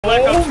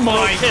Oh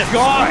my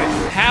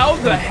god! How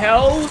the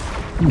hell?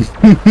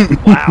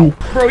 Wow.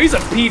 Bro, he's a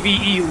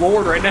PvE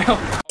lord right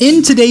now.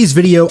 In today's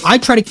video, I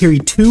try to carry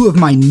two of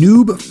my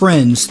noob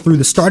friends through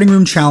the starting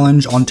room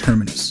challenge on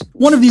Terminus.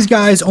 One of these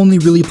guys only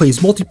really plays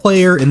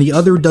multiplayer and the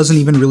other doesn't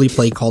even really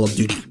play Call of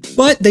Duty.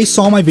 But they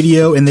saw my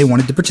video and they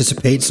wanted to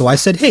participate, so I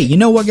said, hey, you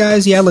know what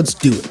guys, yeah, let's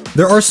do it.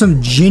 There are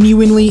some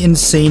genuinely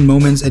insane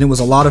moments and it was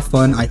a lot of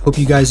fun. I hope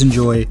you guys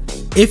enjoy.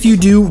 If you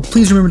do,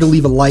 please remember to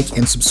leave a like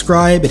and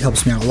subscribe. It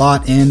helps me out a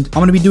lot, and I'm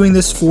going to be doing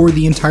this for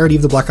the entirety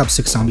of the Black Ops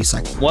 6 zombie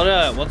cycle.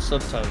 What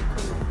subtitle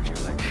color would you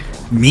like?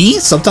 Me?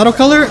 Subtitle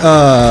color?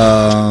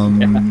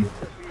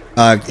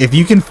 If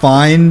you can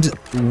find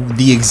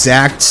the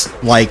exact,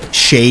 like,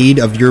 shade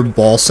of your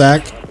ball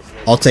sack,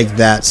 I'll take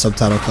that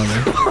subtitle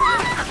color.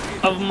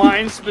 Of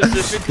mine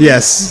specifically?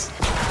 Yes.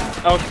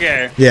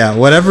 Okay. Yeah,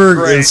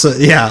 whatever is,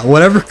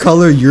 whatever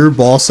color your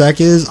ball sack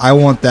is, I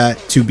want that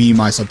to be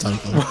my subtitle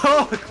color.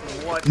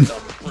 What the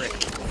frick?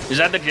 Is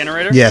that the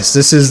generator? Yes,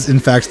 this is in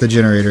fact the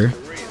generator.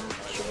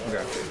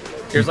 Okay.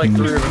 There's like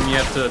 3 of them you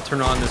have to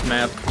turn on this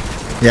map.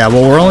 Yeah,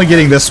 well, we're only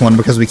getting this one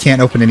because we can't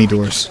open any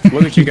doors.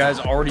 Look at you guys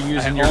already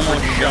using your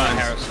freaking guns.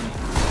 Harrison.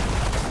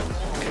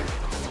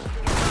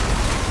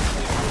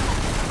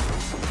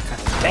 God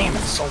damn,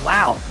 it's so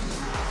loud.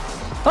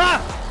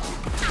 Ah!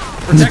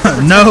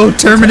 No,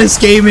 Terminus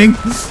Gaming!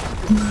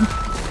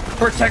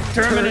 Protect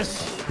Terminus!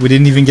 We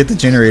didn't even get the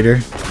generator.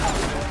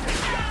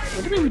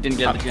 What do you mean we didn't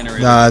get the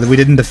generator? We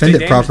didn't defend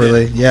it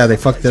properly. Yeah, they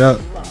fucked it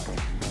up.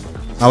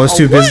 I was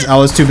too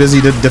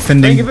busy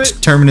defending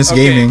Terminus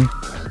Gaming.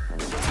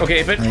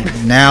 Okay, if it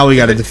now we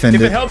gotta defend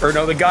it. If it helps, or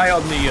no, the guy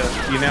on the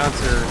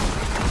announcer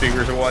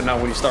figures or whatnot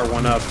when you start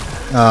one up.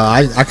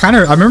 I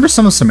remember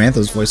some of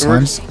Samantha's voice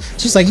lines.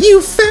 She's like, "You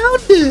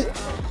found it."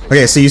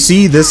 Okay, so you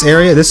see this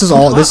area? This is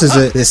all. This is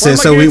it.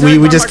 So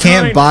we just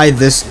can't buy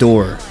this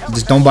door.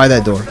 Just don't buy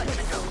that door.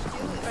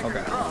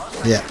 Okay.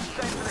 Yeah,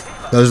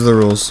 those are the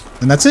rules,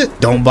 and that's it.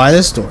 Don't buy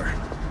this door.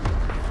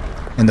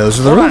 And those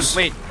are the rules.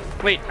 Wait,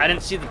 I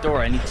didn't see the door.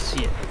 I need to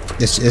see it.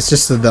 It's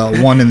just the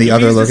one in the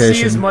other location.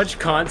 See as much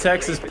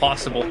context as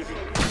possible.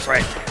 That's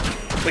right.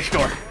 Which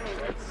door?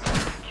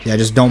 Yeah,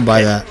 just don't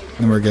buy that,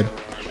 and we're good.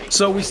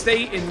 So we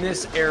stay in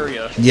this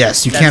area.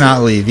 Yes, you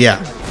cannot leave.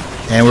 Yeah,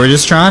 and we're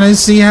just trying to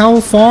see how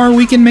far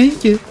we can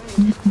make it.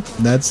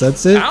 That's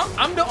it.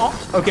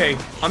 Okay,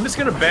 I'm just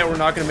gonna bet we're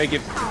not gonna make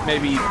it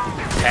maybe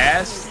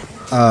past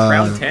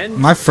round 10.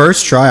 My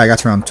first try, I got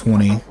to round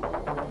 20.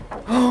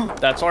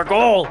 That's our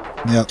goal.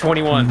 Yep.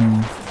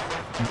 21.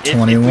 If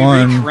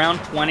 21. we reach round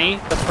 20,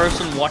 the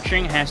person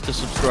watching has to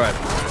subscribe.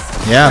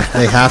 Yeah,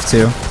 they have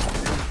to.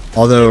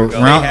 Although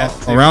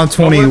round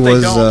 20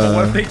 was.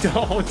 What if they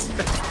don't?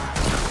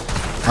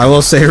 I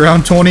will say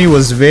round 20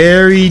 was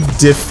very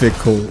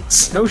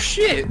difficult. No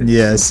shit.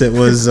 Yes, it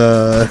was.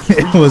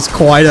 It was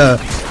quite a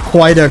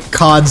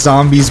COD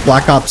Zombies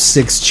Black Ops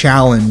 6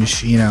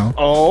 challenge. You know.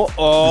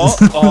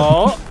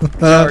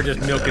 We're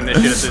just milking this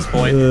shit at this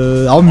point.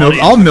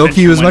 I'll milk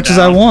you as much as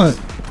I want.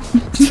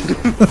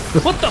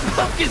 What the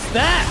fuck is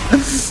that?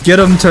 Get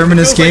him,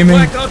 Terminus Gaming.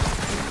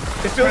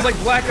 It feels like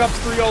Black Ops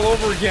 3 all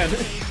over again.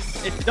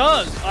 It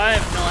does. I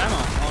have no ammo.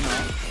 Oh no.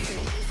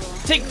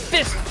 Take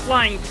fist,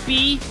 flying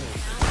bee.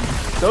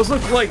 Those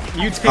look like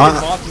mutated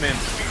Mothman.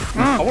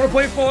 I want to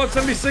play Fallout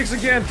 76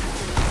 again.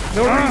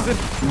 No reason.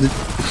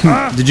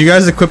 Did you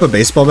guys equip a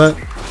baseball bat?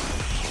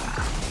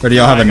 Or do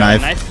y'all have a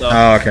knife?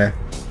 Oh, okay.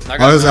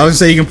 I was gonna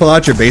say you can pull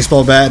out your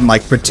baseball bat and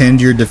like pretend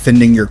you're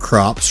defending your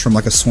crops from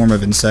like a swarm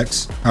of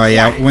insects. All right,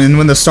 yeah.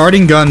 When the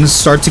starting guns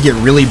start to get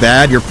really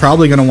bad, you're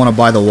probably gonna want to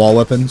buy the wall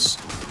weapons.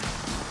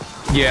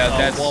 Yeah,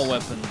 that's wall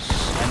weapons.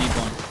 I need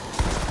one.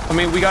 I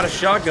mean, we got a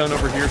shotgun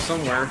over here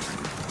somewhere.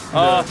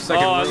 I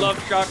love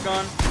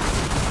shotgun.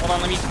 Hold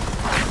on, let me.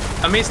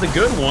 I mean, it's the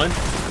good one.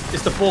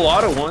 It's the full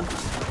auto one.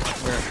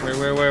 Where?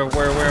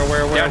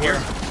 Down here.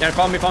 Yeah,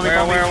 follow me.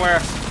 Where?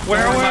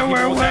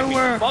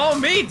 Follow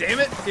me, damn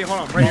it. Okay,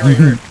 hold on. Right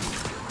here.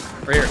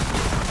 Right here.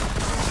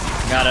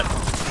 Got it.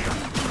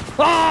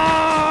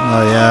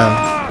 Oh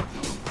yeah.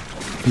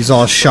 He's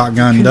all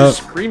shotgunned up.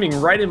 Screaming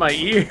right in my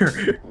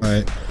ear.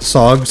 Right.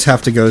 Sogs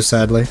have to go,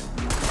 sadly.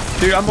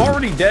 Dude, I'm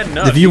already dead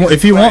enough.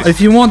 If you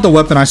want the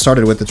weapon I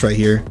started with, it's right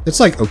here. It's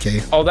like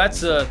okay. Oh,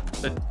 that's what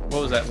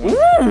was that?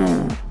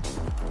 Ooh.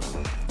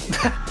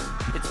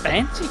 It's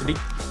fancy.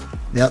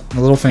 Yep, a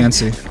little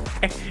fancy.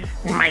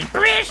 My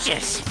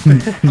precious.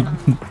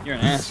 You're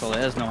an asshole. It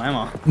has no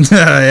ammo.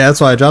 Yeah, that's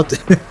why I dropped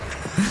it.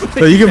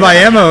 So you can buy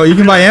ammo. You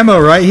can buy ammo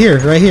right here.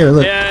 Right here.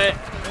 Look. Yeah.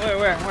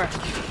 Where?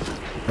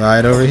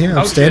 Right over here.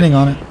 I'm standing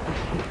on it.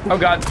 Oh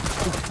god.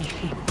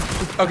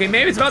 Okay,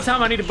 maybe it's about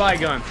time I need to buy a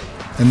gun.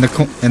 In the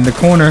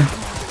corner.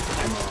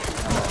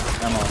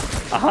 Ammo.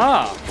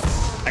 Aha!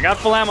 I got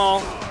full ammo.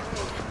 Oh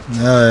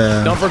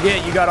yeah. Don't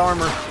forget, you got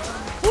armor.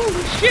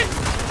 Holy shit!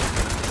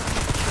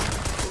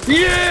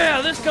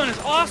 Yeah, this gun is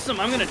awesome.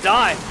 I'm gonna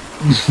die.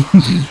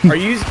 Are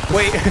you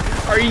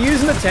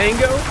using the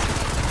Tango?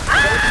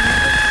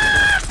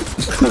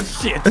 Oh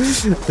shit!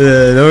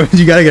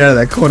 You gotta get out of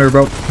that corner,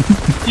 bro.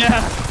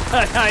 Yeah,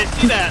 I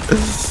see that.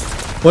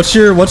 What's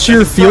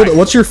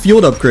your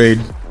field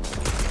upgrade?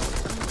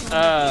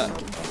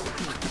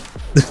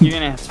 You're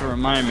gonna have to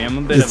remind me. I'm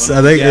a bit of a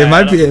I think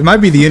it might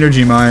be the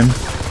energy mine.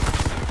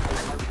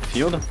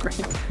 Field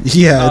upgrade.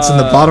 Yeah, it's in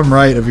the bottom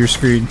right of your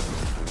screen.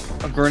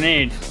 A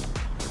grenade.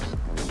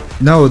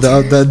 No,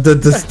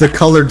 the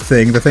colored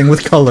thing, the thing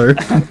with color.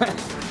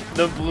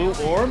 The blue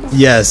orb.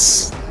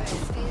 Yes.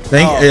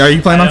 Are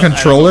you playing on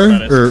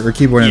controller or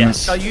keyboard?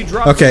 Yes.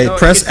 Okay,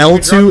 press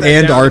L2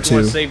 and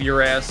R2. Save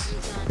your ass.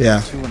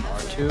 Yeah. L2 and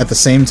R2. At the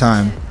same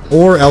time,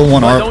 or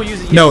L1 R.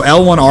 No,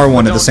 L1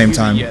 R1 at the same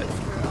time.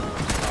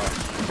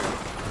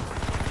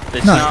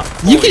 No,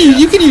 you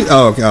can use.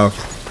 Oh, okay.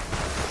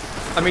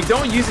 I mean,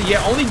 don't use it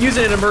yet. Only use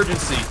it in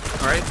emergency.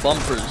 All right,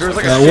 bumpers. There's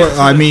like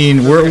I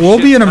mean, we will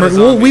be in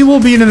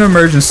an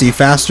emergency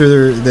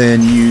faster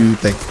than you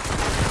think.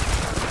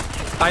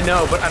 I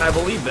know, and I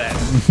believe that.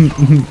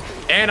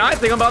 And I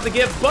think I'm about to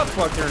get butt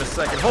fucked here in a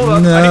second. Hold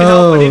on.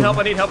 No. I need help.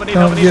 I need help.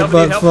 Don't get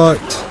butt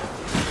fucked.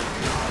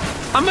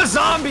 I'm a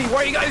zombie.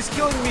 Why are you guys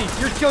killing me?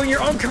 You're killing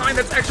your own kind.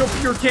 That's actual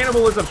pure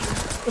cannibalism.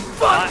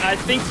 I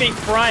think they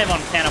thrive on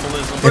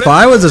cannibalism. If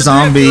I was a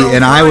zombie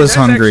and I was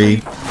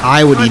hungry,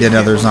 I would eat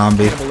another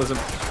zombie.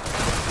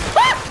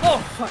 Oh,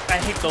 fuck. I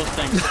hate those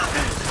things.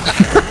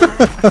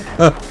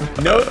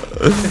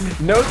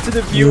 Note to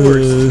the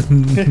viewers.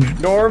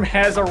 Norm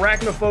has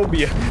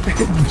arachnophobia.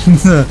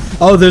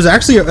 Oh, there's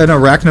actually an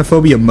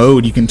arachnophobia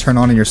mode you can turn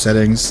on in your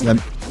settings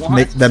that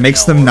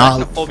makes them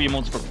not. Arachnophobia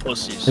mode's for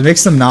pussies. It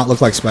makes them not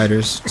look like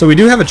spiders. So we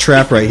do have a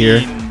trap right here.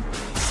 You mean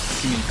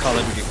Call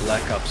of Duty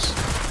Black Ops?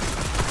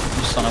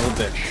 You son of a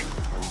bitch.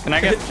 Can I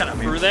get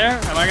through there?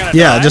 Am I gonna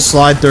die? Just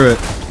slide through it.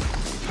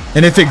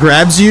 And if it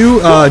grabs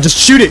you, just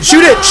shoot it!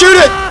 Shoot it! Shoot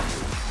it!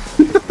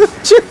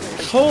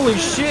 Holy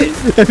shit!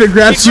 If it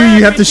grabs you,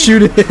 you have to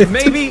shoot it.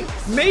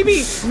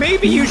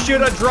 Maybe you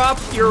should have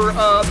dropped your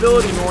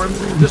ability, Norm.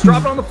 Just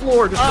drop it on the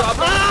floor. Just drop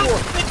it on the floor.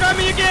 They got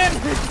me again!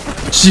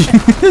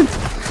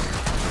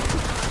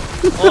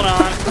 Hold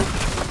on.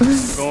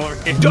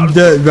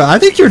 I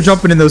think you're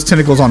jumping in those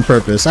tentacles on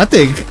purpose. I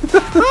think.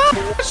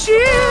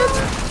 Shit!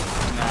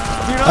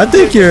 I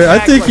think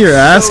you're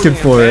asking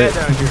for it.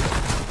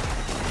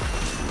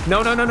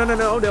 No.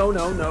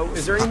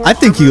 Is there any more? I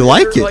think you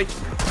like it.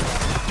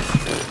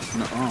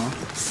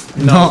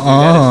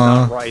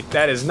 No,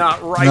 that is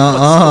not right.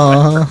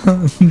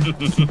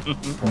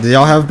 Do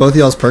y'all have both of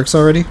y'all's perks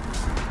already?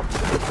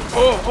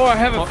 Oh, I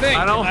have a thing.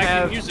 I don't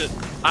can use it.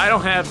 I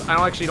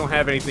actually don't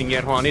have anything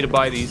yet. Hold on, I need to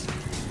buy these.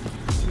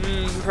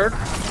 Perk?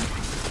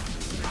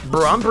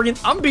 Bro,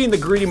 I'm being the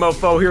greedy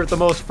mofo here at the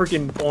most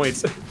freaking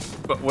points.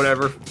 But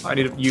whatever, I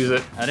need to use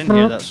it. I didn't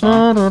hear that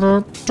song.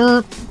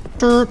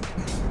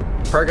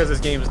 Because this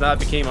game has not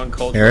became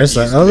uncultured.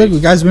 Oh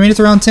look, guys, we made it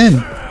to round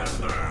 10.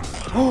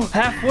 Oh,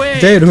 halfway!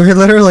 Dude, we're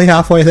literally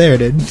halfway there,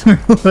 dude. We're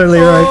literally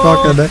right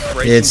fucking there.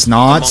 It's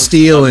not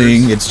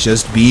stealing, it's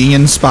just being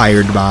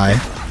inspired by.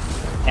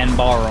 And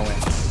borrowing.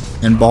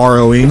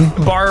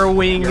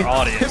 Borrowing. Your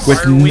audience.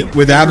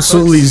 With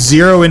absolutely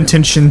zero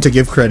intention to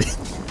give credit.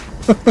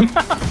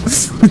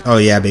 Oh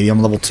yeah, baby,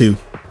 I'm level 2.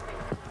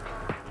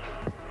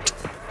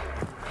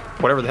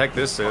 Whatever the heck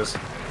this is.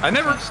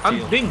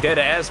 I'm being dead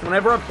ass.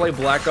 Whenever I play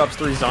Black Ops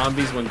 3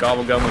 Zombies when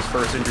Gobblegum was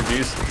first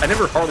introduced, I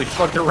never hardly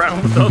fucked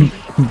around with them.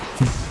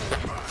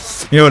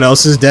 You know what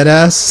else is dead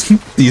ass?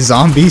 These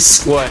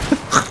zombies. What?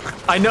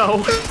 I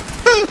know.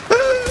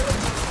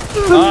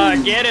 I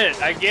get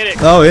it.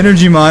 Oh,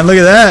 energy mine, look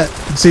at that.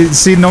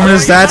 See,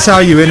 Normanus, that's how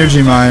you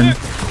energy mine.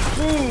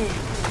 Boom.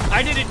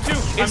 I did it too.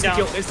 I'm down.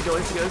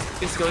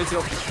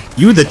 Insta-kill.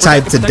 You the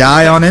type to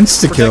die on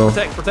insta-kill.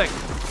 Protect.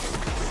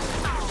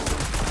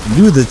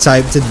 You the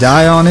type to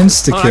die on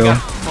insta-kill.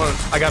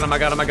 I got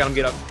him,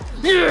 get up.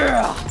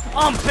 Yeah,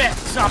 I'm back,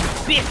 some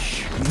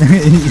bitch.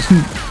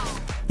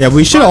 Yeah,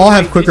 we should all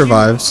have quick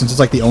revive since it's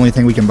like the only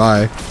thing we can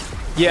buy.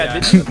 Yeah,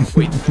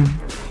 wait.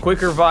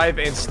 Quick revive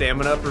and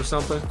stamina up or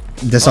something?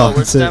 That's all.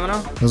 That's it.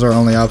 Those are our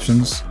only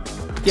options.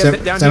 Yeah,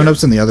 down Stamina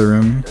up's in the other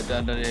room.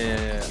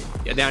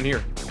 Yeah, down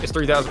here. It's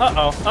 3,000.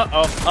 Oh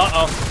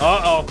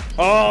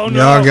no.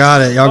 Y'all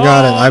got it.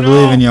 I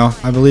believe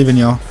in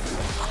y'all.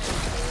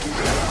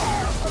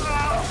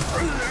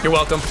 You're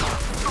welcome.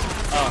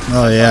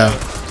 Oh yeah.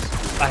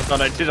 I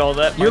thought I did all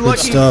that. You're Good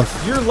lucky.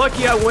 stuff. You're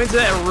lucky I went to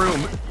that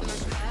room.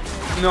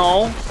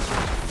 No.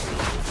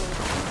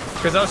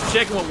 Because I was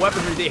checking what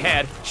weaponry they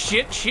had.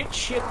 Shit.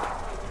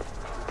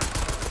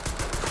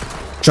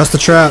 Just the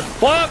trap.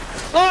 Fuck!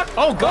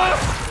 Oh god!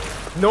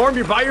 Norm,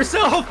 you're by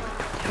yourself!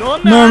 No,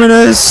 I'm not.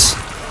 Normanus.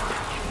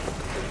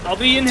 I'll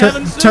be in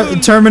heaven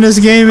soon. Terminus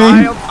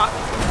Gaming.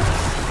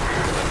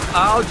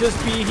 I'll just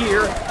be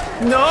here.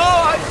 No,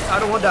 I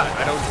don't want to die.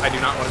 I do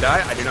not want to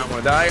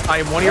die. I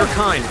am one of your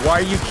kind. Why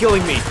are you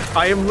killing me?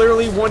 I am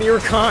literally one of your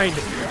kind.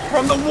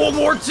 From the World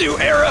War II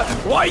era.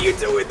 Why are you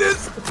doing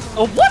this?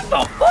 Oh, what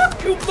the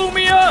fuck? You blew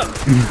me up.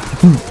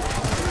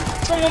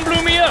 Someone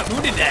blew me up.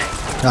 Who did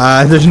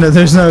that?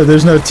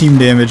 There's no team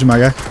damage, my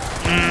guy.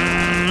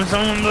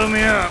 Someone blew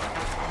me up.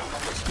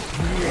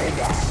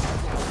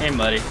 Hey,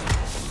 buddy.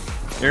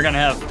 You're gonna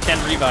have 10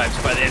 revives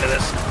by the end of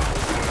this.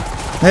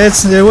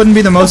 It wouldn't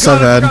be the most I've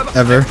had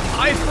ever.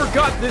 I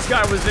forgot this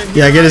guy was in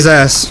here. Yeah, get his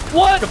ass.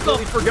 What?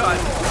 Completely forgot.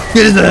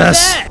 Get his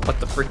ass. What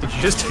the frick did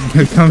you just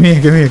do? Come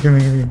here.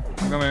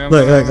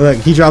 Look.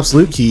 He drops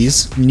loot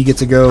keys, and you get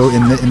to go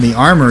in the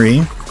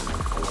armory,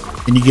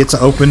 and you get to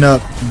open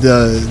up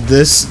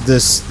this,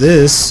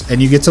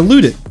 and you get to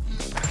loot it.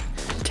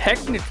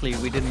 Technically,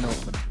 we didn't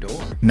open the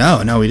door.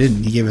 No, we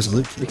didn't. He gave us a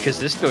loot key. Because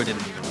this door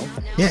didn't even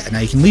open. Yeah, now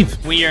you can leave.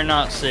 We are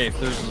not safe.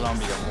 There's a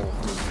zombie a hole.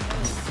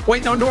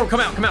 Wait, no, Norm,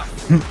 come out. Come out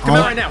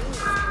right now.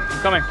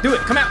 I'm coming. Do it.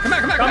 Come out. Do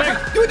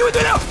it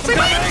now. Say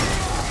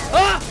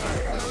ah!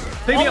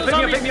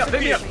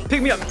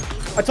 Pick me up.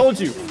 I told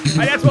you.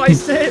 That's what I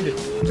said.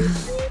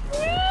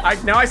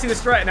 Now I see the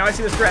strat.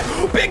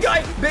 Big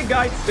guy. Big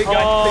guy.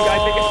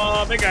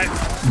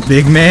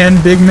 Big man.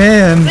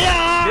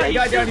 Yeah, big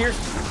guy down here.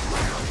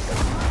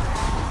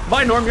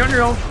 Bye, Norm. You're on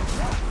your own.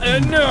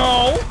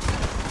 No.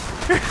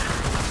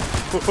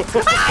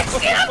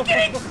 I'm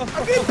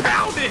getting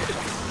pounded.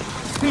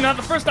 Not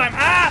the first time.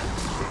 Ah!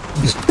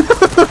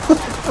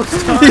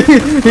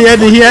 he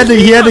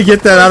had to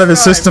get that out of his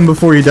system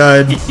before he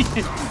died.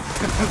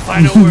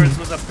 Final words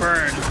was a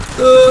burn.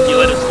 You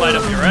let it slide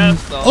up your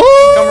ass, though.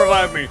 Oh! Come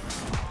revive me.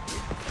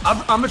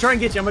 I'm gonna try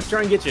and get you.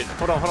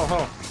 Hold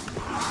on.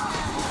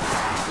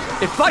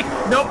 If like,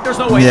 nope, there's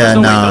no way. Yeah,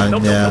 no.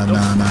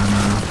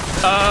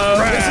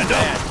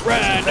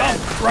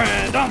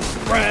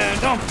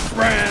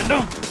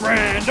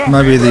 Random.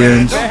 Might be the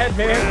end.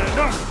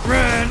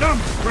 Random.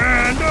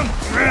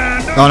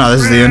 Oh no,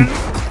 this is the end.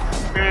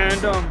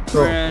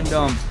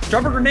 Random.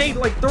 Drop a grenade,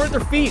 like throw it at their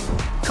feet.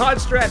 COD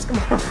strats, come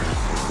on.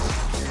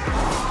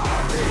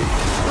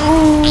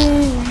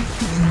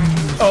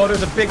 Oh,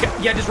 there's a big guy.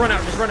 Yeah, just run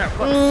out. Look,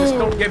 just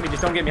don't get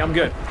me. I'm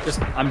good.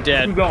 I'm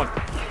dead. Keep going.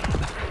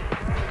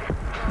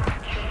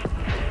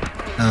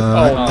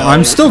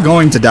 I'm still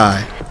going to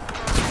die.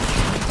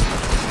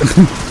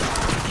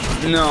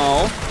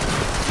 No.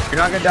 You're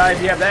not gonna die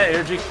if you have that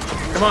energy.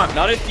 Come on.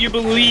 Not if you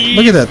believe.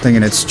 Look at that thing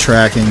and it's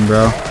tracking,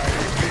 bro. Look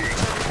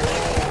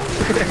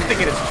at that thing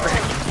and it's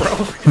tracking,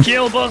 bro.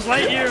 Kill Buzz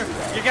Lightyear.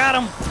 You got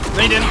him.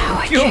 They didn't.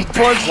 Kill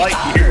Buzz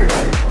Lightyear.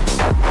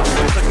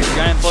 Looks like a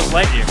giant Buzz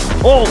Lightyear.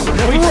 Oh,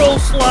 pro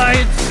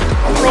slides.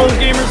 Pro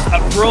gamers. A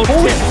pro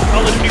tip.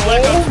 Call of Duty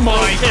Black Ops. Oh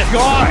my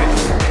god.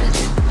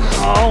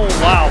 Oh,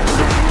 wow.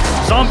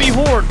 Zombie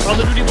Horde. Call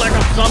of Duty Black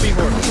Ops Zombie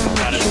Horde.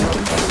 Got it.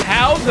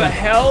 How the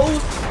hell?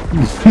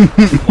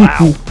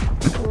 Wow.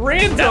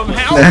 Random.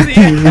 How the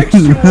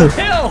actual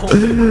hell?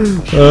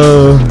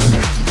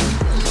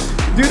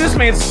 Dude, this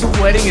man's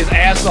sweating his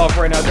ass off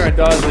right now trying to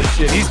dodge this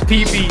shit. He's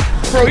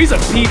Bro, he's a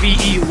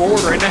PvE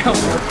lord right now.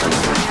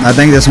 I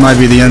think this might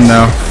be the end,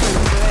 though.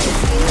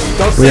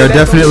 We are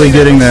definitely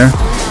getting there.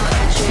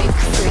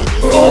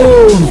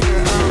 Oh!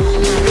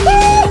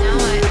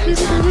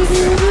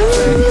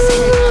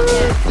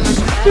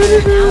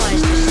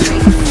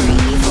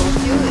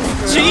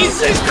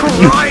 Jesus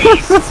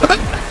Christ! What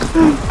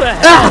the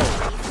hell?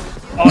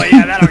 Oh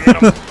yeah, that'll get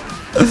him.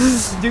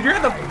 Dude, you're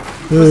in the...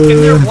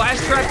 Isn't there a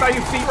blast trap by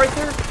your feet right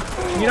there?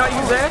 Can you not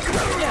use that?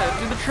 Yeah,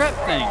 do the trap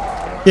thing.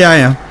 Yeah, I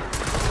am.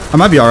 I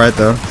might be alright,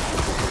 though.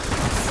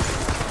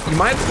 You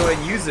might have to go ahead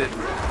and use it.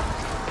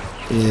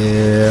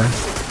 Yeah.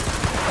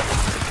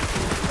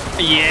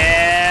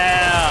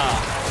 Yeah.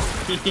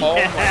 Oh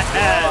my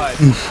god.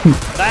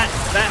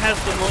 that has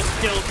the most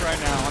kills right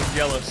now. I'm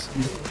jealous.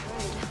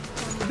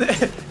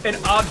 An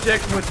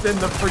object within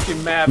the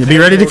freaking map. Yeah, be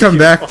ready to come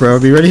back, bro.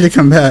 Be ready to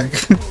come back.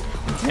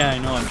 Yeah, I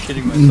know. I'm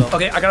shitting myself.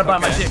 Okay, I gotta buy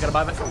my shit.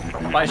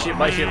 Buy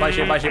shit.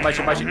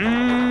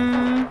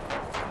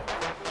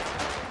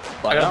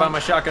 I gotta buy my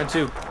shotgun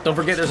too. Don't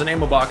forget there's an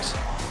ammo box. Oh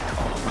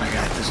my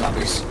god, the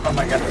zombies. Oh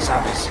my god, the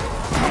zombies.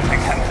 Oh my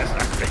god, the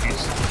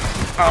zombies.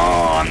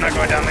 Oh, I'm not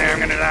going down there. I'm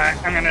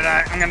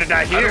gonna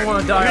die here. I don't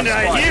want to die. I'm gonna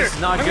die here. This is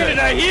not I'm good. gonna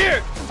die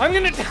here. I'm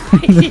gonna die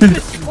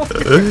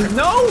here.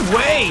 No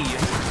way!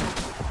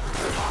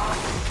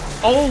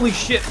 Holy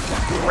shit!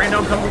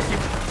 Random, come with you.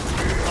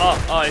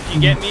 Oh, if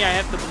you get me, I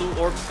have the blue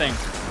orb thing.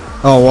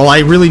 Oh, well, I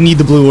really need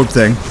the blue orb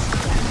thing.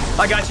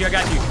 I got you.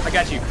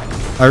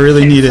 I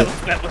really need it.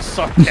 That was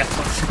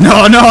sarcasm. No,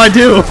 I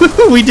do.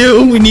 We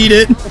do. We need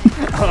it.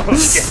 Oh,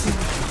 okay.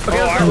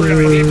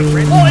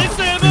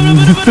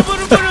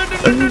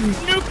 It's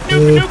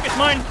Nuke, it's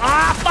mine.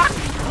 Ah, fuck.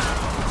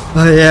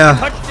 Oh, yeah.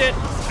 Touched it.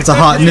 It's a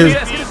hot nuke.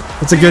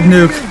 It's a good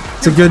nuke.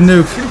 It's a good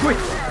nuke.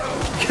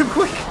 Get him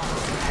quick.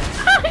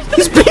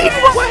 He's beating me.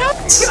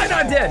 I'm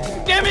not dead.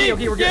 Get me.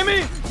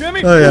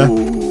 Oh, yeah.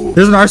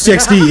 There's an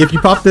RCXD. If you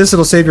pop this,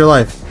 it'll save your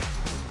life.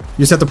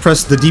 You just have to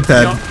press the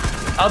D-pad. No,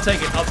 I'll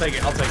take it.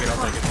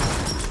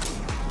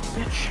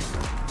 Bitch.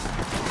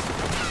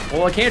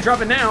 Well, I can't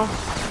drop it now.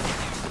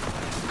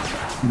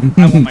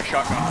 I want my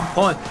shotgun.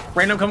 Hold on.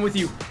 Random, come with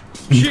you.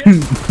 Shit.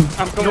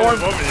 I'm coming over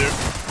you.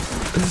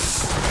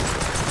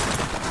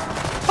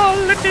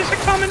 Holidays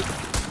are coming.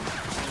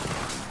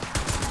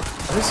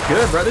 This is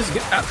good, bro. This is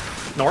good.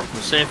 North.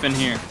 We're safe in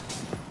here.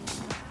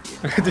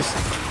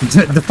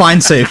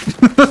 Define safe.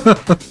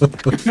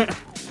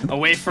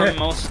 Away from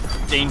most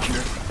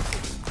danger.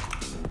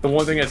 The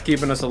one thing that's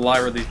keeping us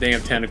alive are these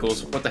damn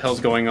tentacles. What the hell's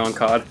going on,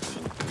 COD?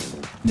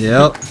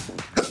 Yep.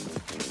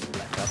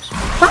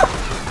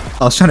 I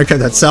was trying to cut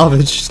that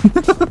salvage.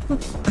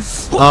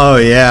 Oh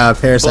yeah,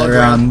 parasite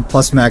round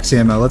plus max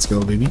ammo. Let's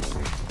go, baby.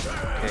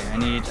 Okay,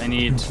 I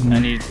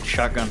need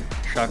shotgun.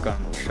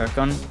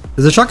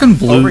 Is the shotgun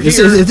blue?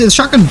 Is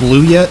shotgun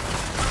blue yet?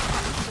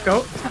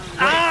 Go.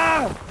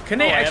 Ah! Can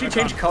they actually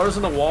change colors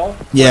on the wall?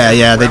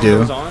 Yeah, they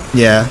do.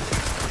 Yeah.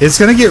 It's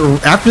gonna get,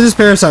 after this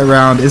parasite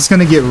round, it's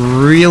gonna get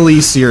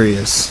really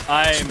serious.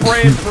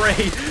 Spray and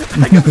pray.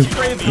 I got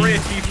spray and pray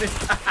achievement.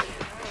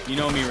 You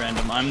know me,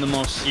 Random. I'm the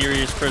most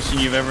serious person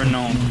you've ever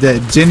known.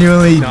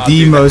 Genuinely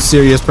the most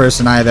serious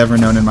person I have ever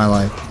known in my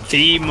life.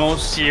 The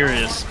most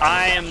serious.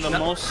 I am the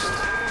most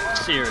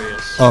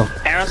serious. Oh.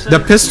 Harrison, The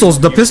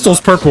pistol's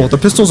purple. The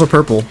pistols are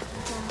purple.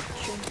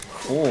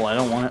 Cool, I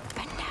don't want it.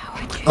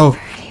 Oh,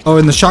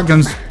 and the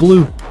shotgun's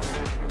blue.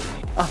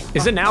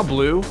 Is it now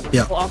blue?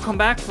 Yeah. Well, I'll come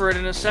back for it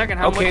in a second.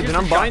 How Okay, much then is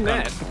I'm the buying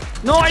shotgun?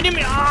 that. No, I didn't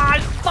mean.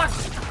 Fuck.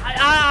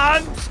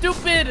 I'm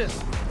stupid.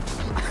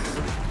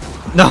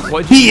 No,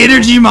 he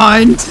energy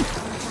mined.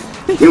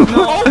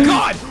 Oh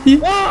God!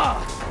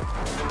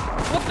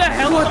 What the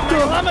hell is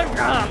my lemon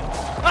gun?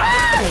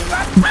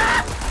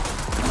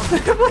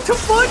 What the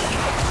fuck?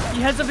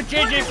 He has a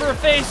JJ for a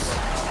face.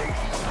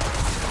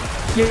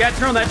 You gotta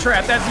turn on that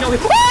trap. That's the only.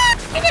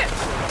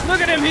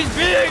 Look at him, he's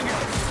big.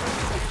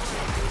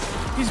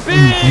 He's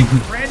big.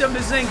 Random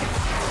is zinc.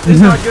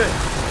 It's not good.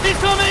 He's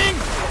coming.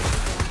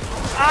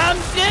 I'm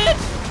dead.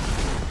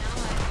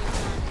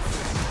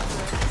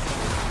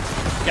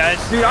 Guys,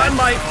 Dude, I'm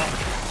like...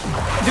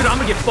 Dude, I'm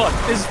gonna get fucked.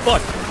 This is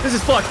fucked. This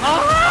is fucked.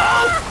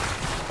 Oh!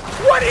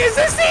 What is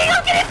this thing?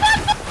 I'm getting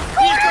fucked!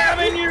 he's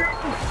grabbing you.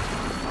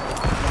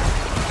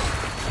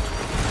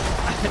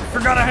 I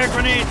forgot I had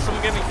grenades.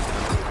 Someone get me.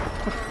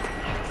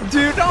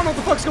 Dude, I don't know what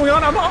the fuck's going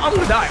on. I'm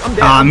gonna die. I'm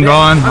dead. I'm dead.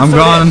 gone. I'm so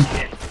gone.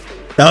 dead.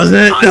 That was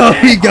it. No,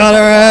 he got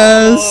our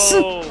ass.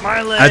 Oh,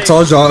 my leg. I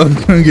told y'all I'm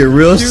gonna get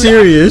real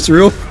serious,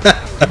 real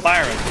fast.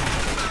 Byron.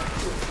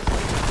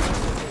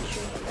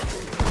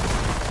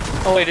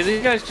 Oh wait, did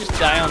these guys just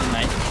die on the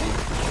knife?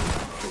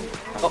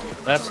 Oh,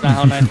 that's not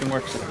how knifing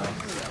works anymore.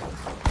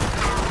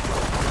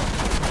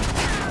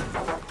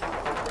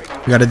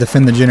 We gotta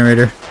defend the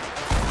generator.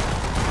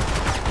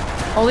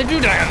 Oh, they do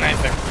die on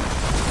knifing.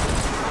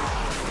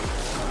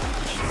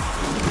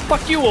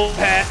 Fuck you, old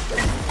Pat.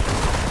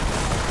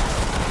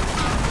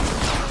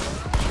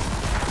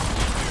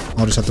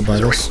 I'll just have to buy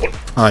this.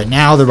 Alright,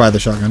 now they're by the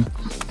shotgun.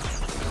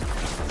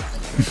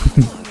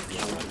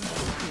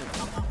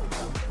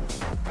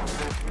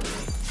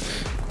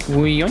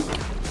 Yoink.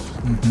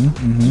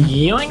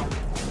 Yoink.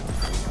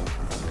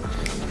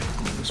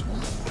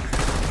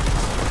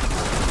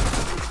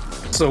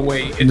 So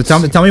wait, it's... Tell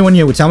me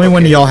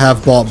when y'all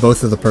have bought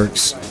both of the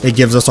perks. It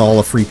gives us all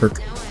a free perk.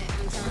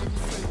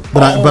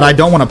 But I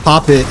don't want to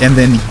pop it and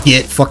then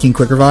get fucking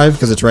quick revive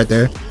because it's right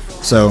there.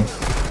 So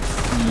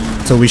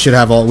we should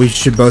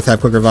both have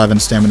quick revive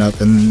and stamina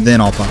up, and then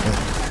I'll pop it.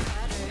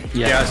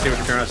 Yeah, I see what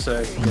you're trying to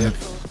say. Yeah.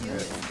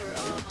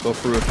 Go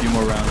through a few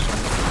more rounds.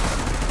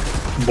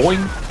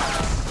 Boing.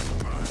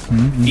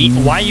 Eat.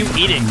 Why are you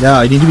eating?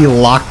 Yeah, you need to be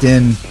locked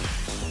in.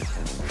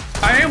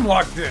 I am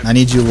locked in. I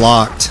need you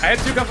locked. I had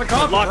 2 cups of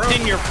coffee, Locked bro.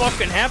 in your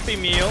fucking Happy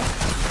Meal.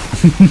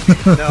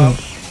 No.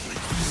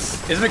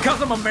 Is it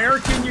because I'm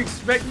American you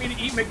expect me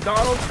to eat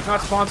McDonald's?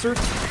 Not sponsored.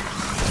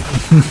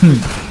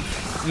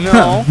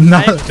 No, No.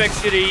 I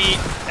expect you to eat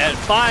at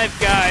Five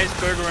Guys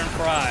Burger and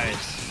Fries.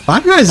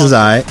 Five Guys is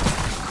alright.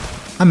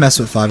 I mess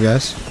with Five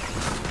Guys.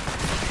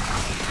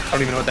 I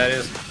don't even know what that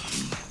is.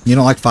 You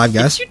don't like Five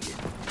Guys?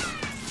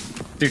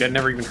 Dude, I'd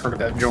never even heard of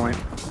that joint.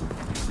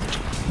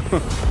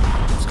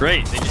 It's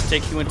great. They just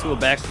take you into a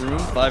back room.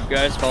 Five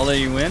Guys follow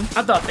you in.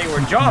 I thought they were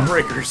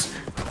jawbreakers.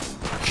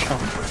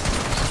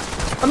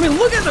 I mean,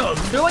 look at them.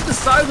 They're like the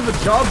size of a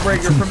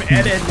jawbreaker from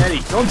Ed, Edd n Eddy.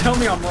 Don't tell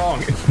me I'm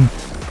wrong.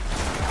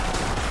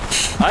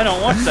 I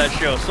don't watch that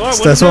show, so I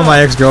wouldn't That's what know. my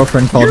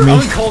ex-girlfriend called You're me.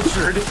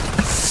 uncultured.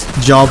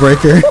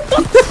 Jawbreaker.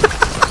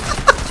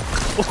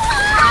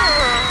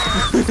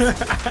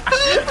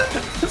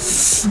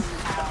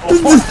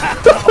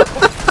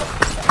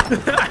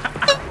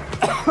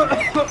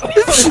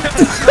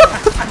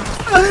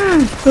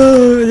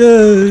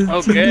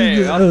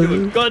 Okay, off to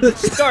a good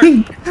start.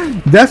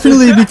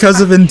 Definitely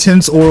because of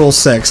intense oral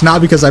sex,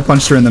 not because I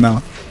punched her in the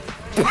mouth.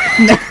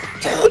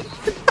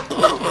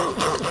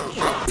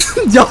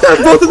 Y'all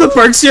have both of the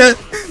perks yet?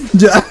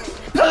 Yeah,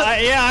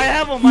 I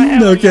have them. I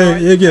have Okay,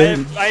 them. you get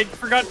it. I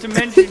forgot to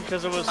mention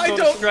because I was so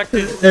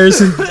distracted.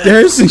 Harrison,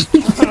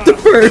 you get the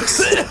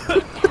perks.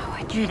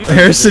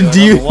 Harrison,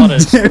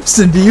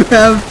 do you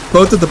have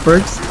both of the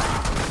perks?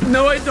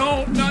 No, I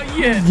don't. Not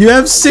yet. You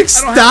have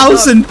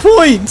 6,000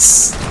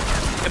 points.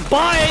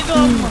 Buy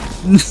them.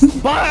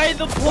 Buy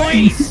the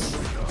points,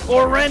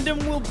 or Random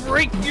will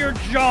break your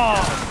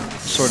jaw.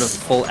 Sort of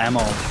full ammo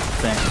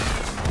thing.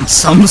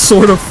 Some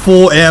sort of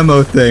full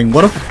ammo thing.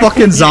 What a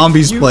fucking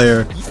zombies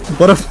player.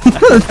 What if?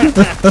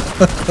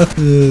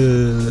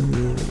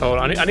 Hold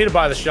on, I need to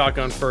buy the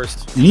shotgun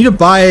first. You need to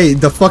buy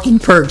the fucking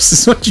perks.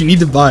 This is what you need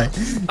to buy.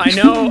 I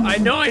know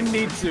I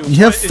need to.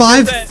 You have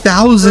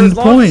 5,000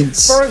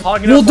 points.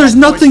 Well, there's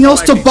nothing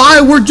else to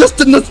buy. We're just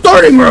in the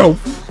starting room.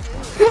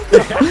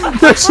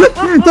 there's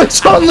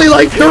only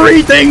like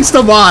 3 things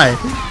to buy.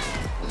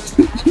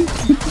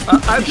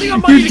 I think I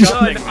might be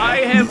done.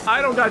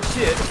 I don't got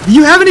shit.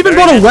 You haven't even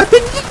bought a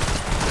weapon?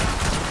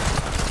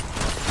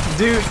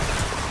 Dude.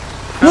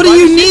 What do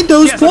you need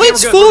those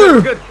points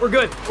for? We're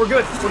good.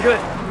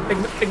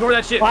 Ignore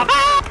that shit.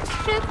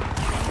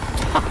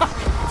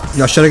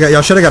 Y'all should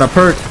have got a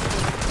perk.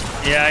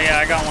 Yeah,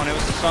 I got one. It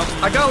was something.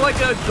 I got like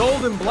a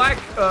gold and black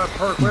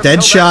perk.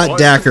 Deadshot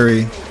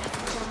daiquiri.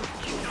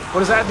 What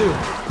does that do?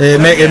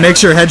 It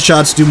makes your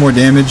headshots do more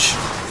damage.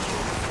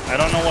 I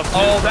don't know what.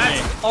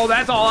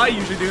 That's all I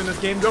usually do in this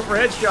game. Go for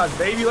headshots,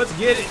 baby. Let's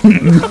get it.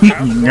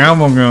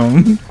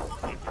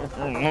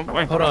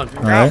 Hold on.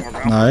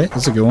 Alright.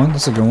 That's a good one.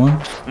 Hold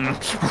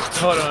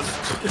on.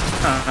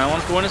 I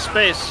want to go into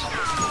space.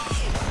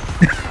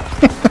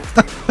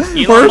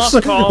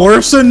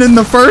 Worsen in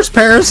the first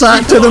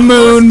parasite to the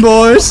moon,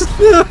 boys.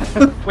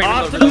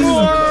 Off to the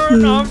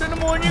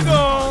moon you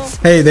go.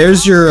 Hey,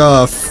 there's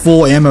your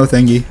full ammo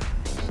thingy.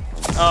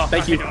 Oh,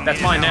 thank you.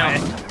 That's mine now.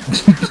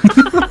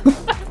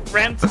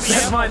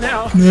 That's mine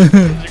now.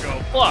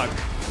 Fuck.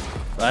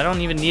 I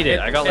don't even need it.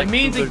 I got like it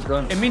means it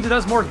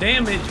does more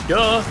damage.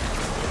 Duh.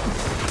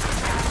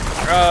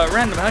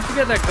 Random. How'd you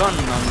get that gun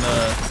on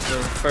the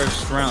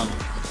first round?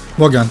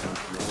 What gun?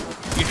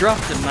 You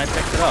dropped it and I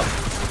picked it up.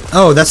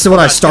 Oh, that's what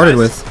I started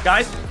with.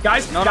 Guys.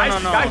 No,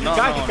 not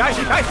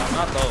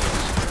those.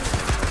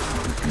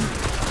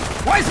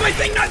 Why is my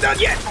thing not done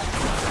yet?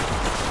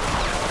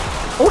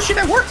 Oh shit,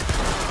 that worked.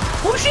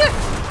 Oh shit.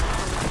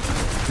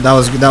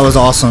 That was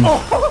awesome.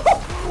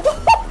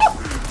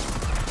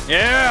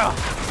 Yeah.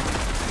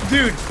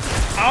 Dude,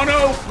 I don't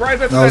know,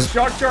 right after that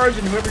shock charge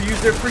and whoever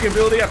used their freaking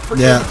ability, I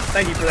freaking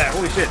thank you for that.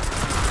 Holy shit.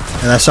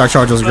 Yeah, that shock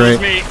charge was great.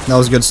 That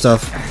was good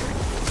stuff.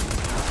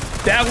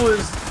 That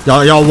was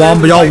y'all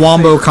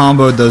wombo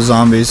comboed those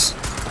zombies.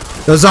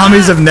 Those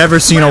zombies have never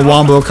seen a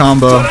wombo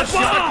combo. What a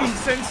shocking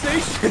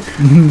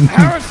sensation.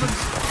 Harrison,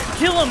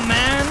 kill him,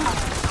 man.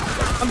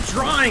 I'm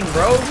trying,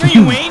 bro. No,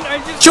 you ain't. I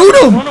just shoot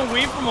him. Run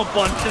away from a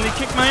bunch and they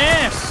kick my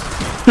ass.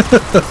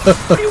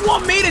 What do you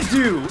want me to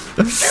do?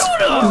 Shoot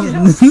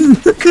him!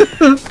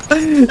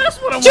 That's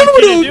what I want you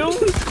to do!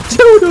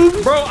 Shoot him!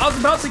 Bro, I was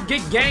about to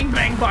get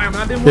gangbanged by him and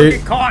I didn't want to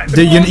get caught.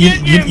 Dude,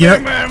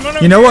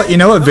 you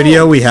know what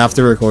video we have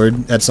to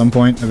record at some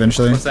point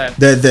eventually? What's that?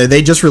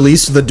 They just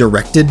released the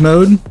directed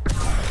mode.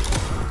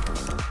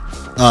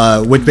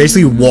 Which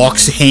basically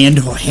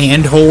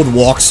handhold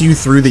walks you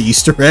through the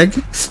Easter egg.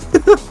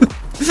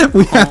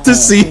 We have to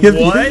see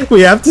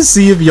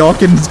if y'all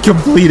can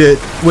complete it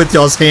with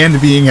y'all's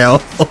hand being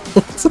held.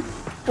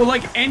 Well,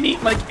 like any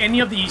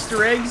of the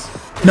Easter eggs?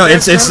 No,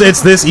 it's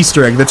this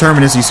Easter egg, the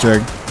Terminus Easter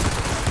egg.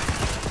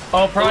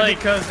 Oh, probably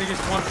because they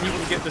just want people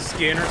to get the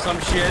skin or some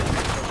shit.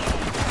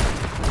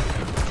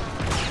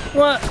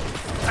 What?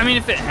 I mean,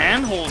 if it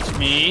handholds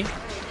me,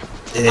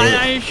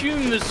 I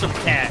assume there's some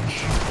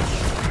catch.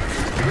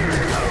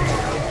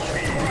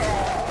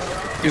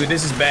 Dude,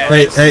 this is bad.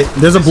 Hey,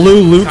 there's a blue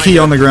loot key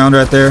on the ground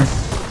right there.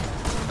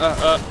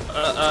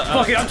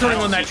 Fuck it, I'm turning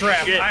on that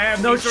trap. I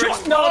have no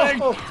choice.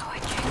 No!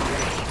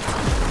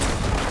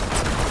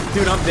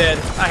 Dude, I'm dead.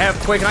 I have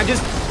quick.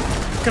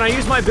 Can I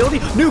use my ability?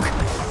 Nuke!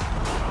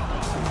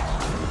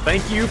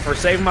 Thank you for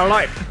saving my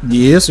life.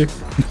 Yes, sir.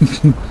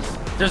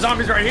 There's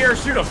zombies right here.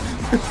 Shoot them.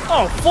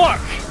 Oh, fuck!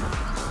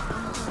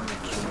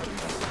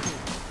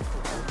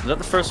 Is that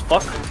the first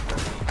fuck?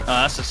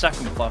 That's the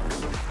second fuck.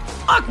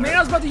 Fuck, man, I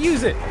was about to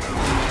use it.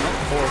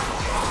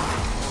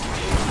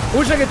 I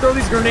wish I could throw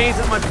these grenades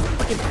at my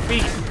fucking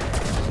feet.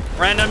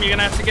 Random, you're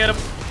gonna have to get him.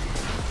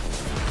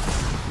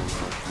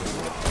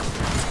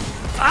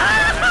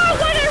 Ah!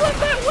 Why did I run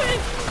that way?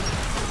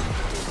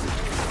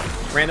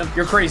 Random,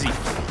 you're crazy.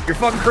 You're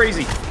fucking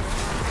crazy.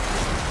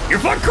 You're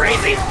fucking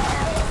crazy!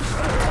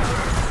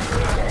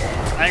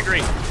 I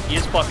agree. He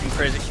is fucking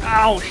crazy.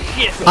 Ow,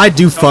 shit! I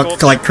do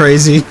fuck like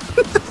crazy.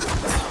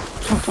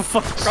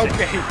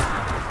 Okay.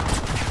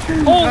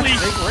 Holy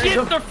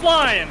shit, they're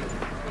flying!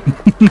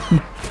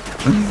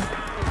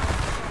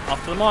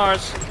 Off to the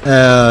Mars.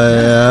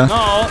 Yeah.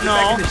 No.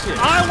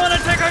 I want to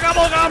take a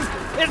gobble gum!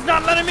 It's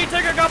not letting me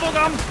take a gobble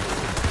gum!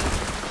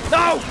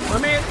 No!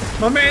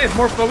 My man is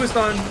more focused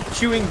on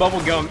chewing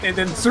bubble gum and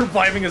then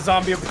surviving a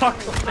zombie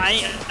apocalypse.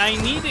 I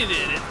needed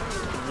it.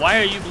 Why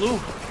are you blue?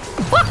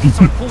 Fuck, it's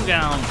on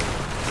cooldown.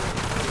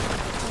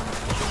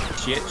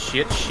 Shit.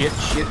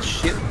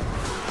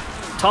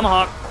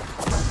 Tomahawk.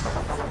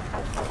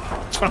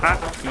 You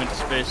went to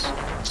space.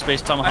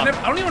 Space tomahawk. I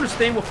don't even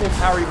understand what full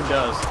power even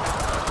does.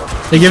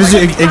 It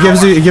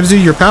gives you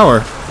your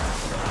power.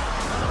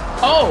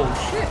 Oh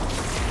shit!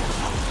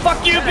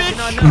 Fuck you, bitch!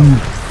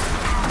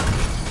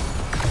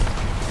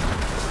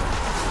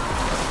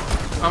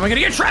 Am I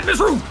gonna get trapped in this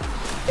room?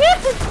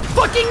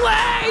 Fucking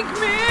lag,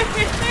 man!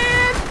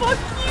 Fuck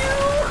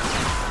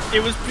you!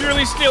 It was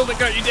purely skill that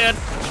got you dead.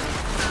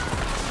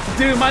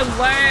 Dude, my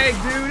leg,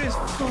 dude, is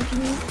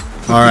fucking...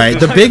 All right,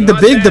 the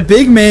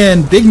big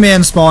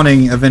man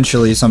spawning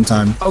eventually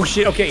sometime. Oh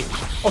shit, okay.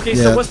 Okay,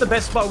 Yeah. so what's the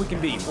best spot we can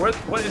be?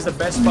 What is the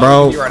best spot we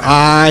Bro, can be right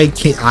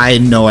now? I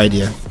had no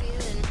idea.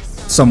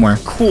 Somewhere.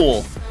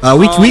 Cool.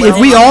 If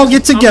we all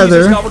get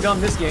together. I'm gonna use this gobblegum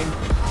this game.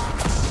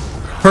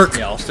 Perk.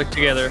 Yeah, I'll stick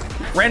together.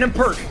 Random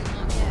perk.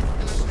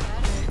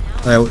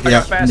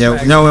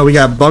 Yeah. No, we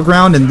got bug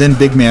round and then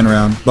big man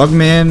round. Bug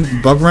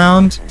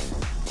round,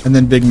 and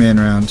then big man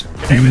round.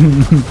 I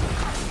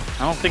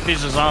don't think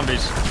these are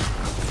zombies.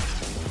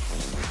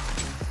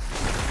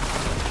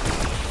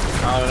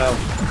 I don't know.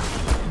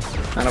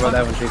 I don't know about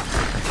that one, Chief.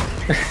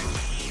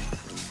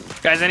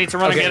 Guys, I need to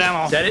run and get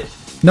ammo. Is that it?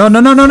 No,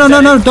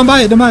 don't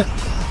buy it, don't buy it.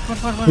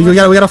 We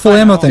got a full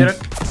ammo thing.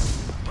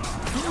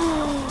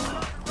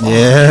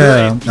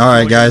 Yeah. All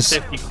right, guys.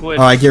 All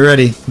right, get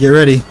ready.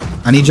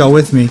 I need y'all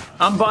with me.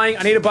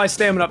 I need to buy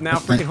stamina up now.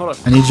 Freaking hold up.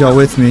 I need y'all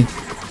with me.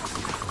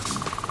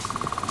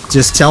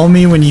 Just tell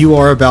me when you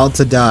are about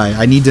to die.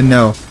 I need to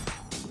know.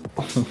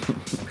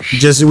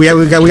 Just we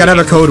gotta have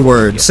a code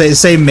word.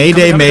 Say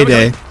Mayday,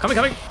 Mayday.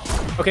 Coming.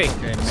 Okay,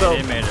 so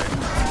Mayday.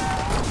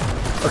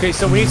 okay,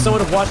 so we need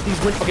someone to watch these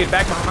windows. Okay,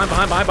 back behind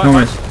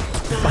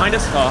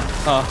us.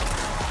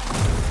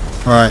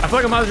 All right. I feel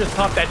like I might as well just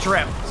pop that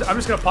trap. So I'm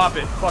just gonna pop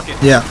it. Fuck it.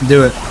 Yeah,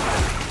 do it.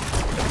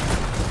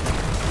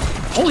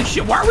 Holy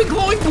shit! Why are we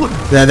glowing blue?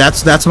 Yeah,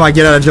 that's my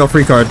get out of jail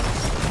free card.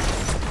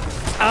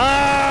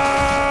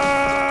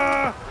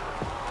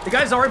 The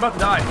guy's already about to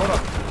die. Hold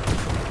up.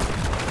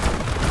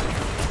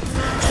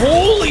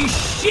 Holy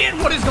shit!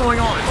 What is going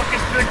on?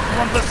 Fucking big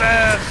rumpus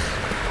ass.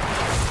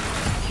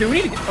 Dude,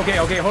 we need to.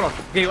 Okay, hold on.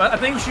 Okay, I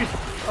think we should.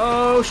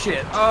 Oh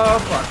shit. Oh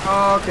fuck.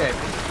 Okay.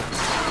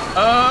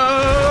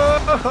 Oh.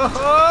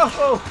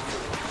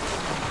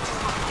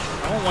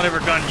 I want whatever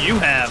gun you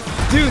have.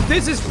 Dude,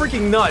 this is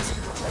freaking nuts.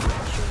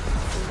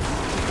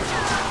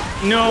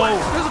 No.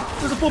 What?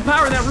 There's a full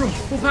power in that room.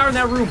 Full power in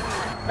that room.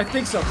 I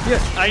think so.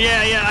 Yes.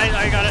 Yeah,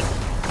 I got it.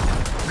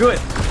 Good.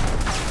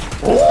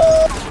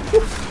 Oh.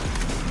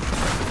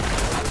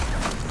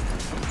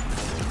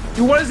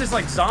 Dude, what is this,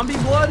 like zombie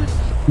blood?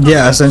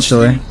 Yeah,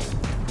 essentially.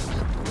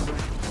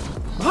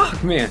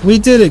 Fuck, man. We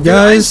did it, Dude,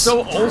 I'm guys.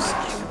 so old.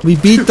 We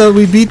beat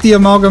the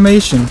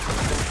amalgamation.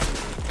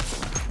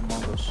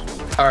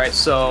 All right,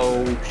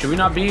 so should we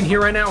not be in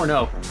here right now or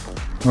no?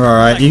 We're all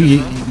right.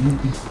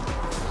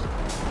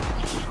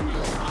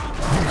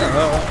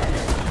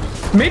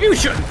 Maybe we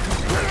shouldn't. No,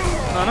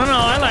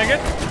 I like it.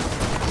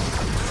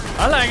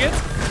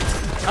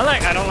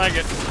 I don't like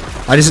it.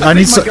 I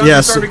need some.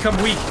 Yes. Starting to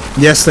become weak.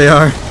 Yes, they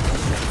are.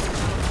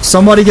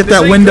 Somebody get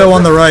that window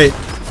on the right.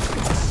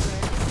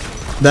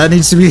 That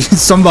needs to be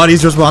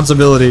somebody's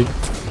responsibility.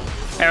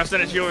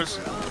 Harrison, it's yours.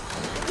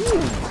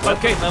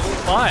 Okay, Level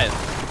 5.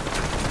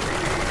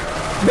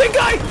 big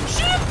guy.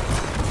 Shit.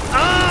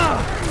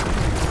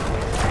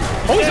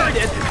 Oh, he's already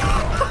dead.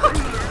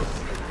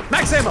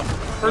 Max ammo.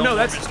 Or no,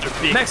 that's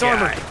Mr. Big max Guy.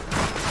 armor.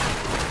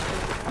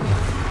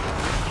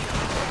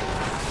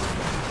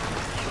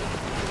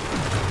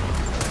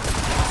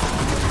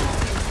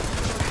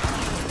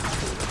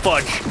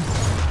 Fudge.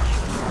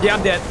 Yeah,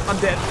 I'm dead.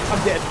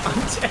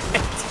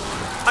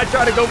 I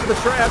try to go for the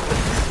trap.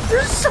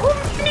 There's so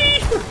many.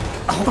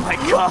 Oh my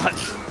god.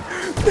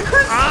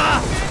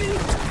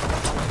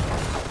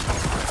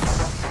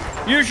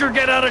 Use your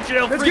get out of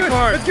jail That's free good.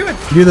 card. That's good.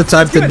 You're the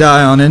type to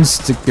die on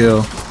insta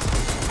kill.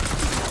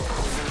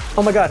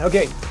 Oh my god.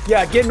 Okay.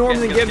 Yeah, get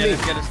Norman and get me. Get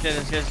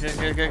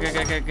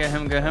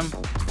him.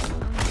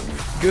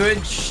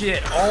 Good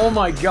shit. Oh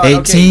my god.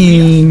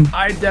 18. Okay,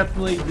 I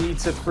definitely need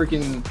to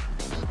freaking.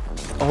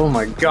 Oh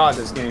my god,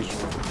 this game.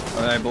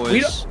 Alright,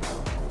 boys.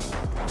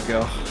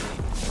 Go.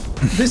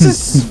 This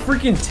is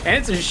freaking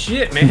tense as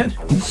shit, man.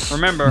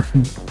 Remember,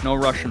 no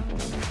Russian.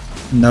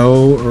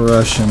 No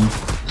Russian.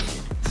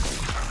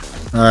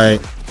 All right.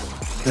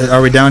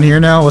 Are we down here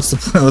now? What's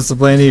the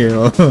plan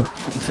here?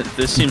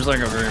 This seems like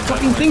a very bad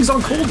Fucking thing's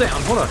on cooldown.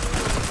 Hold on.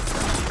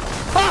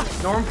 Ah!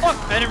 Norm, fuck!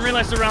 I didn't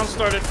realize the round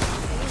started.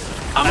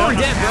 I'm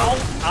already dead, bro.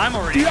 I'm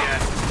already dead.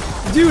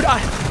 Dude,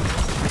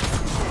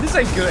 this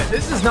ain't good.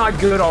 This is not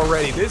good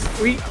already.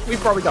 We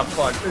probably got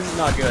fucked. This is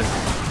not good.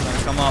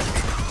 Come up.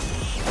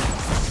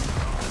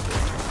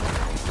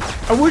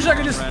 I wish I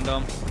could just.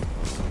 Random.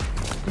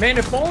 Man,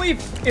 if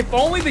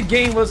only the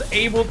game was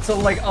able to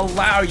like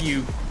allow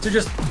you to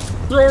just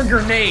throw a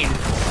grenade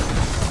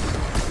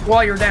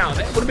while you're down.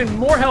 That would have been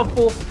more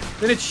helpful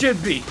than it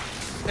should be.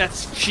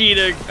 That's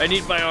cheating. I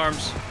need my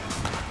arms.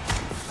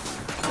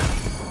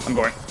 I'm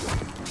going.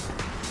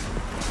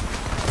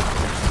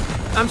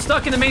 I'm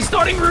stuck in the main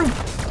starting room.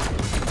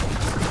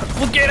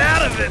 Well, get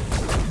out of it.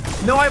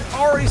 No, I've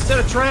already set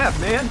a trap,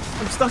 man.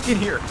 I'm stuck in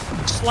here.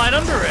 Slide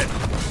under it.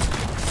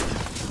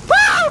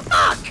 Oh,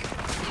 fuck!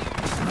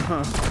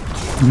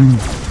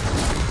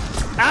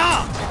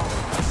 Ow!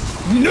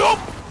 Nope!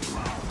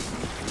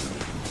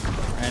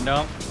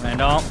 Random.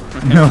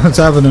 No, what's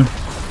happening?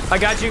 I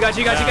got you.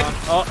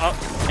 Oh,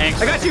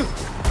 thanks. I got you.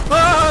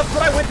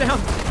 But I went down.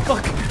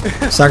 Fuck.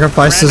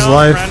 Sacrificed his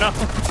life.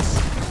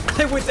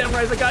 I went down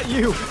right as I got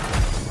you.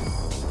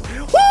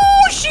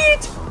 Oh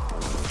shit!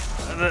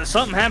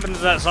 Something happened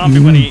to that zombie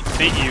when he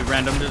bit you,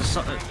 Random.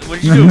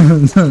 What did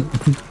you do?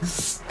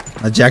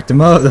 I jacked him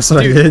up. That's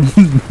what I did.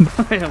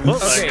 Okay.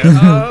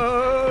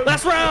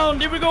 Last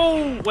round. Here we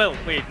go. Well,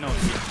 wait, no.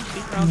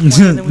 Round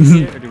 20 and then we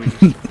get it, or do we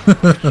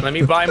just... Let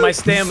me buy my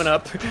stamina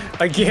up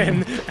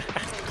again.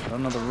 I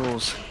don't know the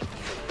rules.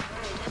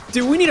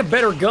 Dude, we need a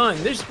better gun.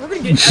 We're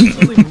gonna get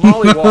absolutely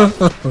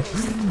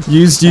mollywopped.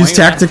 Use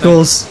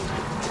tacticals.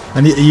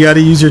 You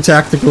gotta use your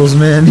tacticals,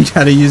 man. You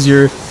gotta use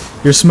your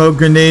smoke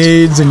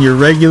grenades and your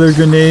regular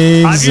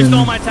grenades. I've used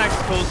all my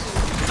tacticals.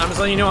 I'm just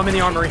letting you know I'm in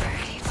the armory.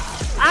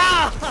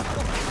 Ah!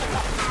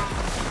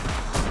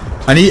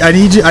 I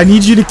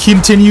need you to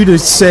continue to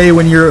say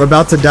when you're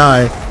about to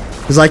die,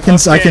 because I can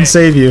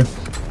save you.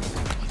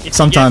 If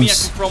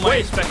Sometimes. You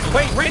Wait,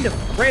 random.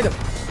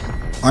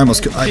 I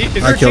almost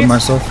I killed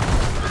myself.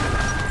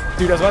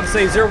 Dude, I was about to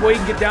say, is there a way you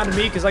can get down to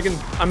me? Because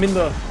I'm in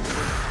the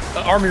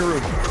army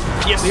room.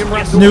 Yes,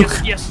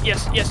 Nuke. Yes.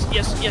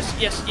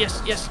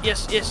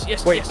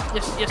 Wait,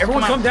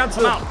 everyone come down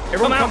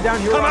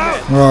here. Come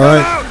out. All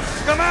right.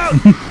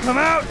 Come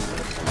out.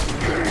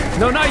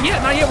 No, not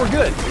yet. We're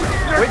good.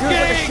 You're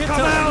gay.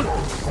 Come out.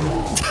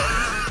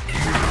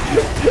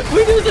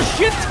 We do the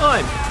shit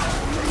ton.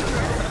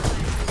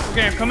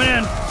 Okay, I'm coming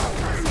in.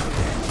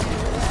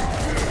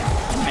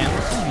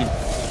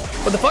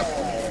 What the fuck?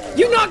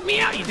 You knocked me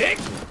out, you dick.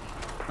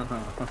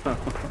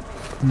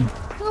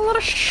 There's a lot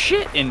of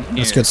shit in here.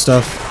 That's good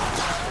stuff.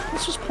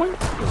 This was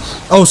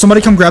pointless. Oh,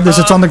 somebody come grab this.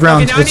 It's on the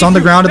ground. Okay, it's on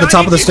the ground at the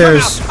top of the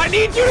stairs. I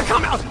need you to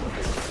come out.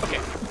 Okay.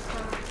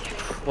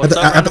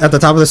 At the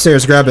top of the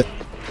stairs. Grab it.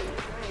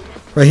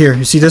 Right here.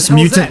 You see this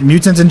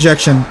mutant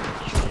injection?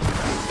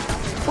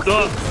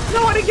 No,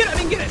 I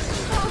didn't get it.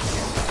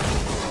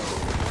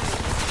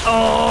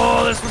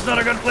 Oh, this was not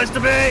a good place to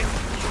be.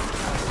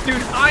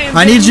 Dude,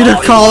 I need you to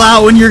call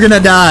out when you're gonna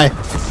die.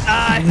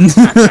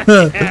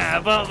 Yeah,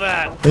 about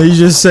that. You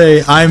just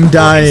say, I'm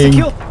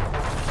dying.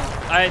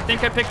 I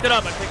think I picked it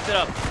up.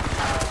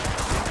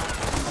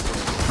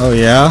 Oh,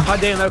 yeah? Oh,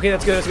 damn. Okay,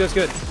 that's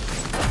good.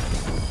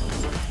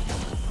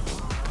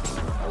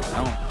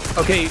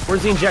 Okay,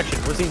 where's the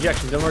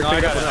injection? Don't worry. No, I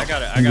got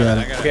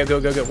it. Okay, go.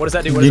 What does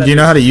that do? Do you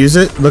know how to use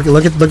it? Look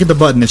at the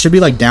button. It should be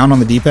like down on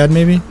the D-pad,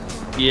 maybe?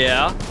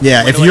 Yeah.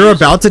 Yeah, if you're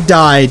about to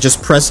die,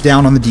 just press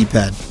down on the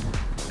D-pad.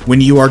 When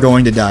you are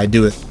going to die,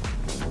 do it.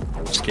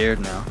 I'm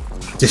scared now.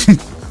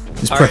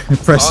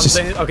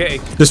 Okay.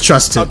 Just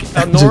trust it.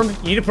 Okay, Norm,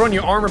 you need to put on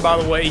your armor, by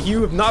the way.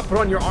 You have not put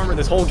on your armor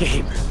this whole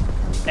game.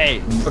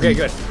 Hey. Okay,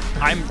 good.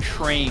 I'm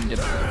trained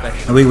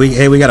professionally.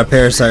 We got a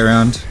parasite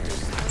round.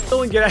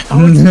 Get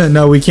out.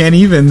 No, we can't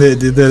even.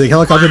 The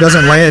helicopter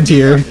doesn't land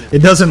here.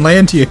 It doesn't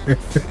land here.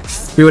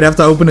 We would have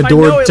to open a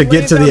door to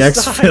get to the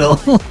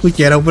exfil. We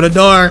can't open a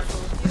door.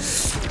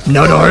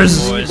 No doors.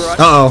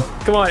 Uh-oh.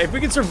 Come on, if we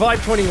can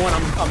survive 21,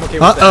 I'm okay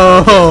with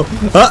Uh-oh.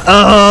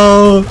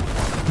 Uh-oh.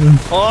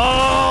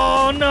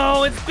 Oh,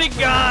 no, it's big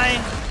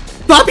guy.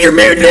 Pop your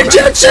mutant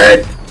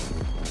injection!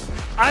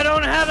 I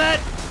don't have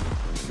it.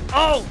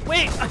 Oh,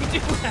 wait, I do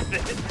have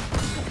it.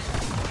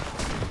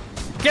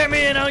 Get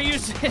me and I'll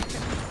use it.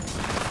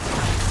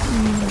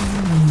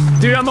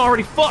 Dude, I'm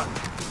already fucked.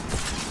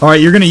 Alright,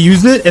 you're gonna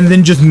use it and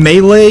then just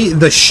melee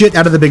the shit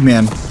out of the big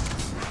man.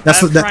 That's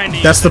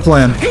the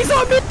plan. He's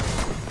on me!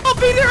 I'll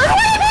be there!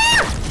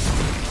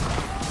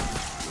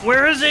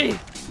 Where is he?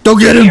 Go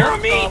get him!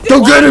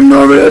 Go get him,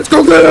 Norman! Let's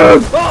go get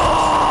him!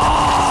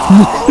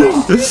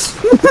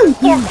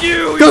 Fuck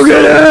you! Go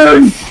get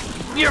him!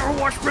 You ever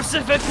watch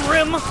Pacific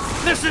Rim?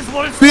 This is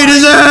what it's Beat like.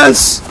 his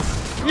ass!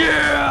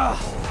 Yeah!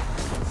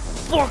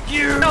 Fuck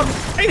you! No,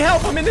 ain't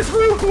help, I'm in this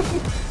room!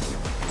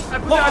 I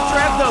put down a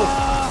trap though!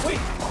 Wait!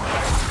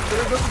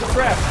 There goes the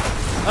trap.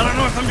 I don't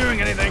know if I'm doing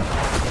anything.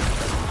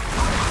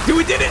 Dude,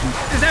 we did it!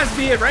 This has to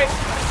be it, right?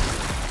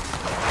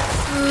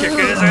 Kick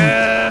his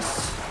ass!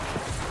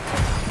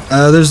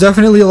 There's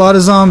definitely a lot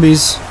of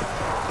zombies.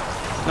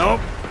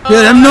 Nope.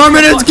 Get him,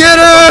 Norman! Let's get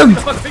him!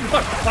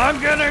 I'm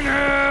getting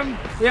him!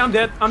 Yeah, I'm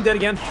dead. I'm dead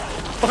again.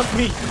 Fuck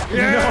me.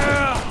 Yeah!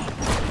 No.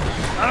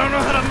 I don't know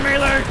how to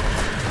melee.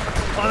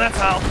 Oh, that's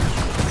how.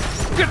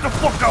 Get the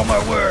fuck out of my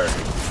way!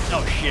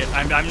 Oh shit!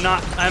 I'm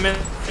not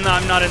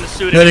in the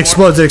suit anymore.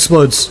 It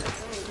explodes.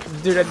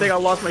 Dude, I think I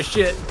lost my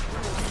shit.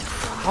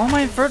 How am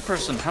I in third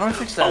person? How do I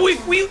fix that? Oh, we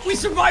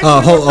survived.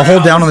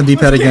 Hold down on the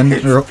D-pad again.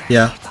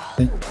 Yeah.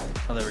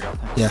 Oh, there we go.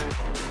 Yeah.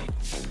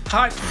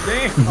 Hot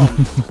damn.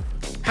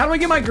 How do I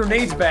get my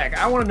grenades back?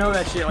 I want to know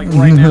that shit like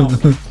right now.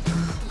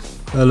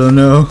 I don't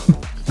know.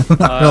 I'm not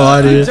gonna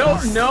lie to you. You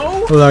don't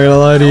know? I'm not gonna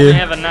lie to I you. only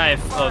have a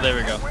knife. Oh, there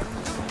we go.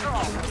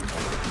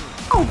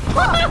 Oh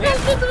fuck!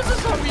 There's a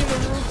zombie in the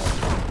room.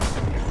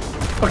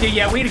 Okay,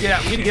 yeah, we need to get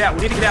out. We need to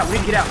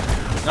get out.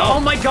 No. Oh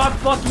my god,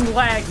 fucking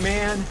lag,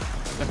 man.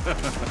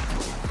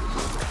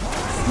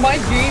 My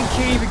game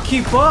can't even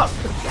keep up.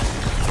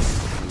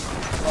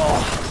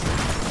 Oh.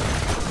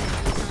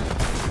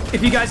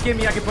 If you guys get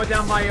me, I can put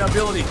down my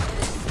ability.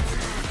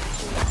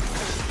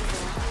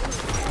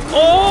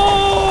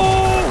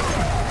 Oh!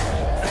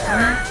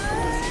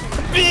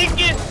 Big!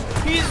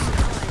 He's...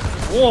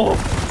 Whoa!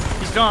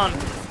 He's gone.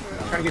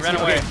 Trying to get Ran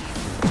to away.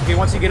 Okay,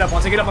 once I get up,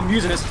 I'm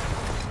using this.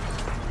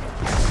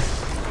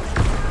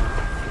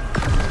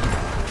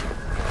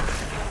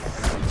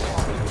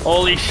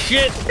 Holy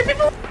shit!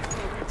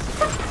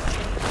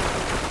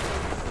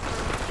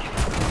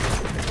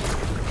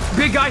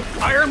 Big guy,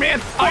 Iron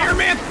Man, Iron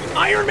Man,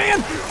 Iron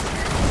Man!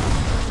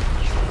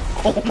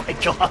 Oh my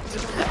god.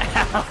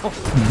 Ow.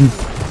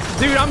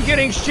 Dude, I'm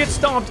getting shit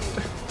stomped.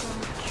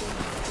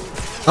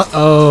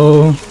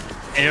 Uh-oh.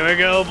 Here we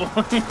go, boys.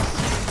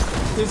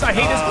 I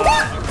hate this.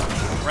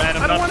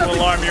 Random, I don't not to wanna be-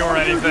 alarm you or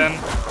anything.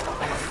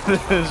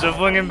 There's a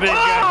fucking big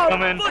guy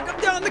coming. Fuck, I'm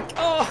down the...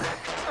 Oh.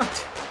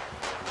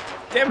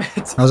 Damn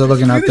it. How's it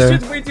looking out Dude, there? This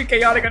shit's way too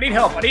chaotic. I need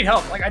help.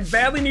 Like, I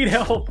badly need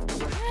help.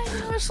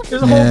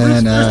 There's a whole...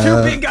 There's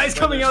two big guys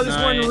coming out of this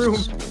one room.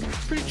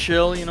 It's pretty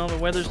chill, you know, the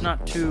weather's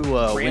not too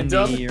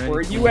Random, windy or where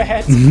are anything. you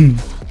at?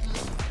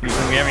 We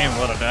haven't even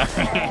voted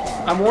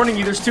that. I'm warning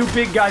you, there's two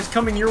big guys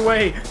coming your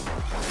way.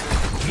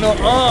 No,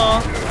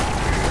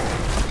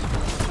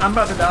 I'm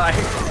about to die.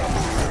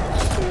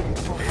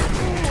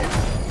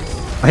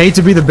 I hate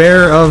to be the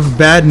bearer of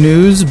bad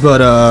news, but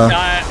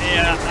yeah.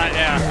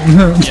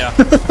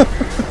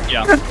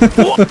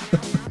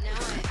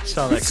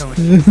 Saw that coming.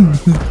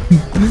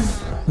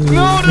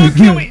 No, don't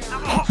kill me!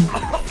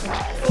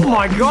 Oh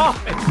my god!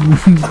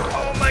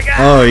 Oh my god!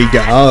 oh, you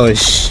got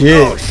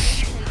shit. Oh,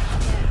 shit.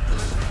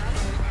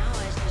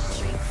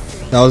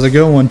 That was a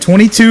good one.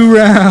 22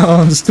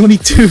 rounds.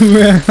 22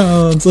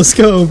 rounds. Let's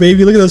go,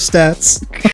 baby. Look at those stats.